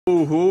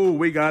Ooh,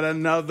 we got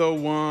another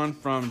one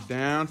from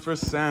Down for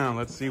Sound.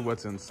 Let's see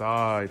what's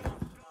inside.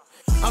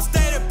 I'm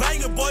steady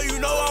banging, boy, you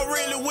know I'm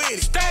really with it.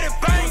 Steady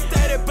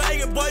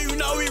banging, boy, you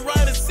know we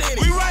run the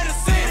city.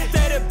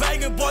 Steady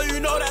banging, boy, you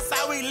know that's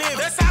how we live.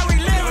 I'm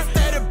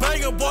steady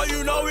banging, boy,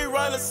 you know we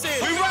run the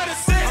city.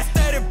 I'm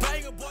steady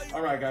banging, boy.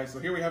 All right, guys, so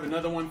here we have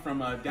another one from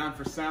Down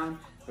for Sound.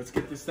 Let's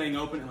get this thing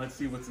open and let's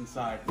see what's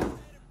inside.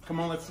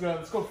 Come on, let's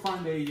go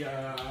find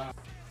a...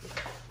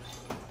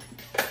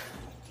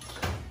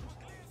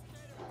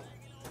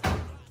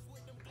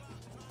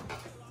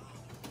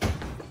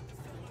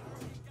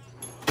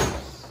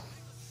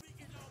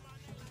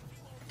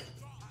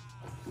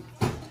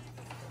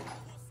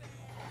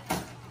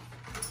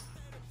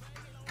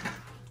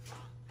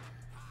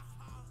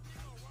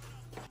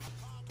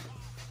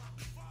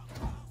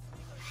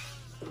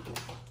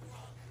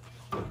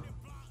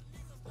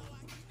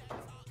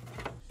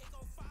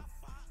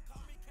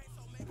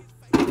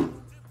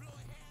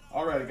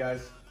 Alrighty,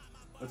 guys,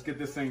 let's get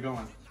this thing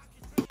going.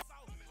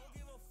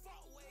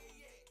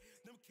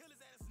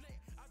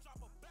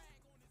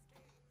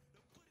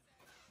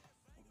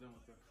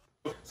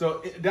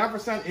 So Down for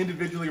Sound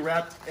individually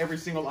wrapped every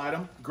single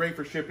item. Great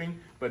for shipping,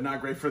 but not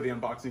great for the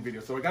unboxing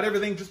video. So I got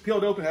everything just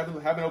peeled open,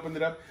 haven't opened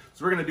it up.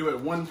 So we're gonna do it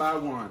one by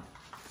one.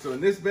 So in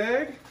this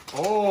bag,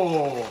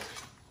 oh,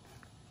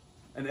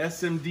 an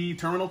SMD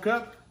terminal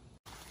cup.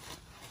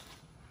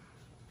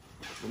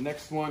 The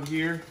next one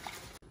here,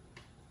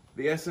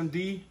 the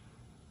SMD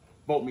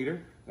voltmeter.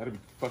 That'd be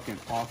fucking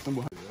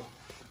awesome.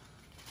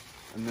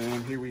 And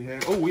then here we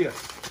have, oh yes,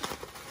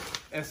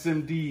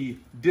 SMD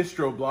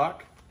Distro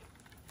block.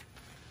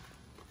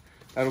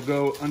 That'll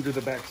go under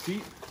the back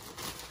seat.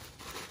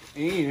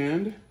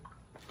 And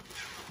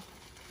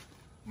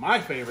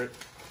my favorite,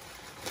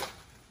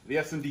 the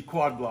SMD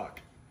quad block.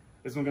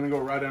 This one's gonna go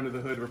right under the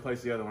hood,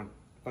 replace the other one.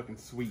 Fucking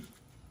sweet.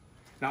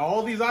 Now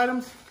all these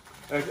items,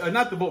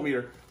 not the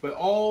voltmeter, but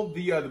all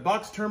the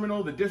box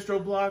terminal, the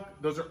distro block,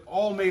 those are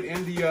all made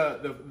in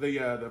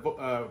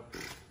the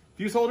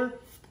fuse holder,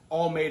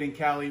 all made in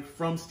Cali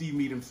from Steve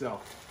Mead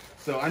himself.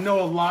 So I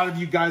know a lot of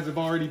you guys have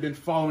already been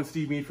following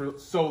Steve Mead for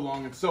so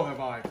long, and so have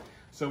I.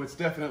 So it's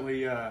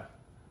definitely a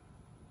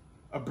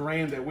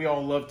brand that we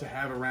all love to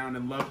have around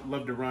and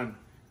love to run.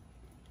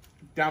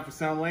 Down for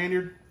Sound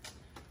lanyard,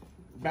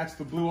 match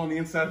the blue on the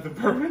inside of the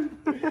bourbon.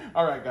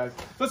 All right, guys,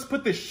 let's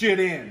put this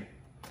shit in.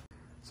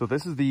 So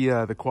this is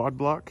the quad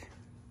block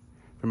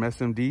from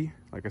SMD,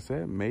 like I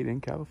said, made in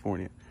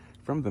California,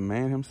 from the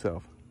man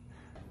himself.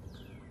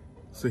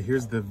 So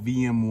here's the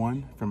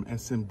VM1 from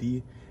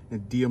SMD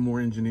and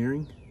Diamore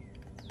Engineering.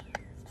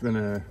 I'm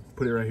gonna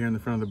put it right here in the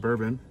front of the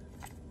bourbon.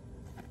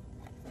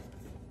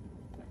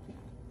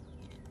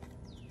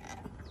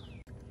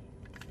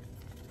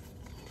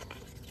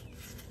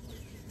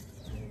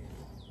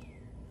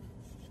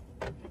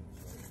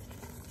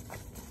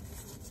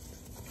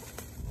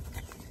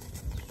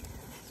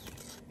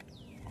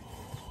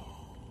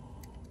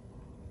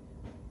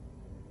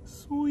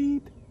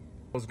 Sweet. I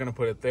was gonna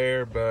put it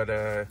there, but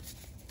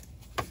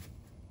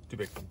too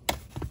big.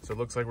 So it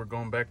looks like we're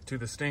going back to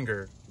the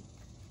Stinger.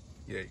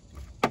 Yay.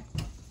 Put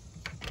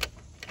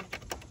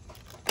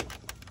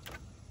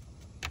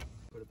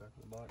it back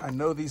in the box. I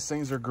know these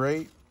things are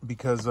great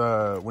because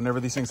whenever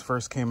these things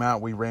first came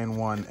out, we ran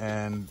one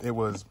and it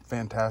was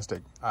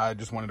fantastic. I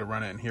just wanted to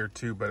run it in here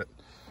too, but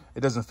it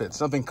doesn't fit.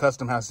 Something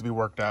custom has to be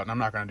worked out, and I'm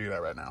not gonna do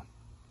that right now.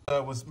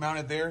 It was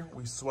mounted there.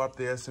 We swapped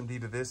the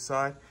SMD to this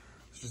side.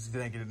 Just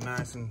gonna get it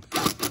nice and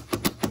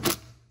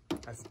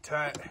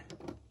tight.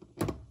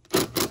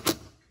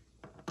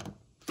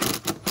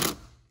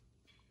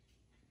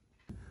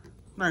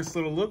 Nice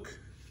little look.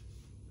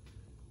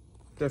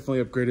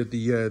 Definitely upgraded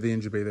the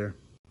engine bay there.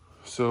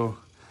 So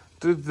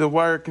did the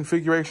wire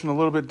configuration a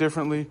little bit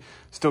differently.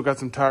 Still got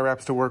some tie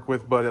wraps to work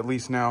with, but at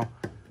least now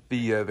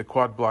the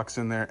quad block's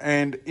in there.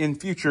 And in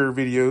future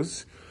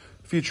videos,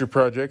 future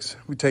projects,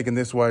 we're taking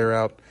this wire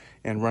out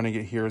and running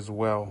it here as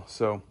well.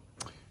 So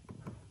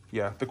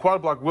yeah, the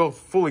quad block will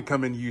fully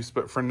come in use,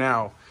 but for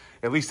now,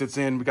 at least it's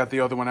in. We got the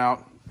other one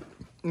out.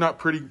 Not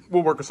pretty.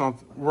 We'll work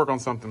on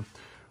something.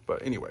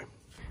 But anyway,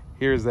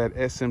 here's that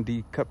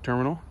SMD cup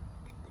terminal.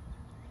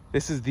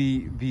 This is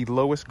the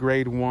lowest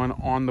grade one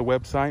on the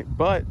website,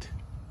 but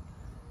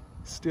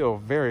still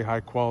very high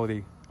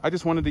quality. I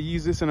just wanted to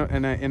use this in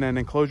an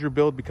enclosure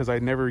build because I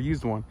never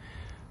used one.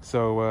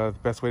 So the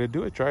best way to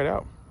do it, try it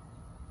out.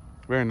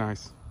 Very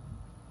nice.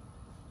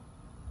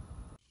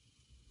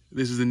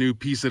 This is the new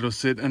piece that'll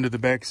sit under the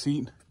back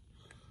seat.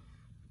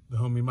 The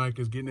homie Mike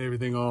is getting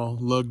everything all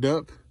lugged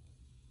up.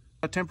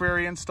 A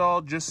temporary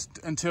install just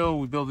until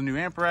we build a new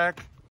amp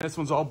rack. This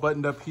one's all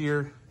buttoned up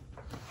here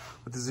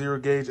with the 0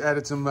 gauge.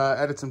 Added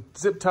some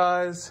zip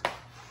ties,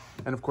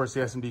 and of course the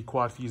SMD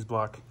quad fuse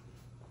block.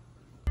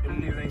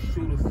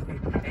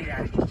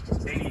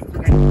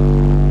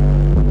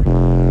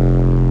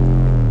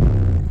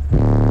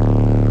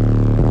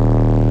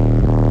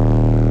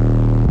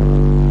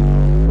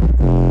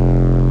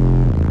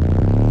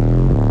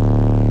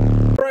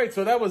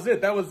 so that was it.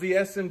 That was the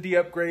SMD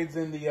upgrades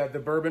in the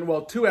Bourbon.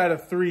 Well, 2 out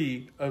of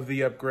 3 of the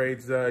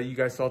upgrades. You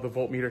guys saw the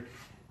voltmeter.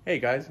 Hey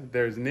guys,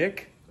 there's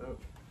Nick,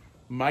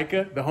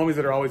 Micah, the homies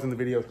that are always in the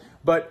videos.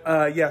 But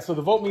yeah, so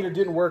the voltmeter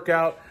didn't work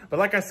out. But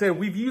like I said,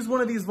 we've used one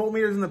of these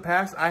voltmeters in the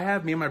past. I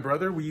have, me and my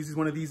brother, we used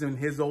one of these in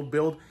his old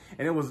build,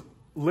 and it was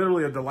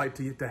literally a delight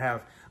to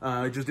have.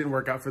 It just didn't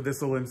work out for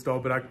this little install,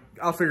 but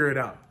I'll figure it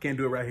out. Can't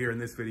do it right here in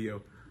this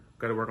video.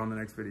 Got to work on the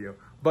next video.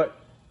 But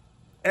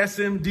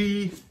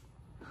SMD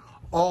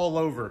all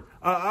over.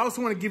 I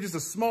also want to give just a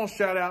small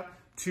shout out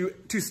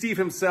to Steve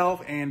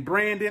himself and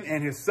Brandon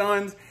and his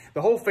sons,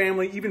 the whole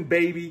family, even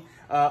baby,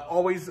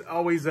 always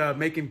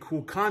making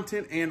cool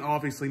content and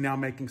obviously now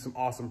making some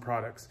awesome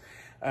products.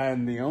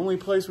 And the only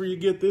place where you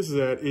get this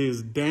at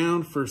is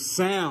Down for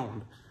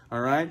Sound.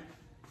 All right.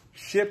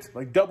 Shipped,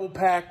 like double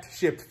packed,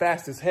 shipped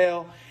fast as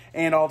hell,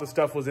 and all the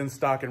stuff was in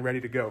stock and ready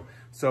to go.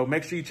 So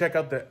make sure you check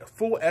out the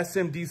full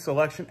SMD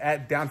selection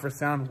at Down for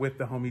Sound with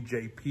the homie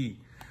JP.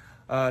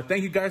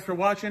 Thank you guys for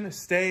watching.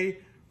 Stay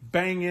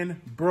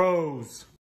banging, bros.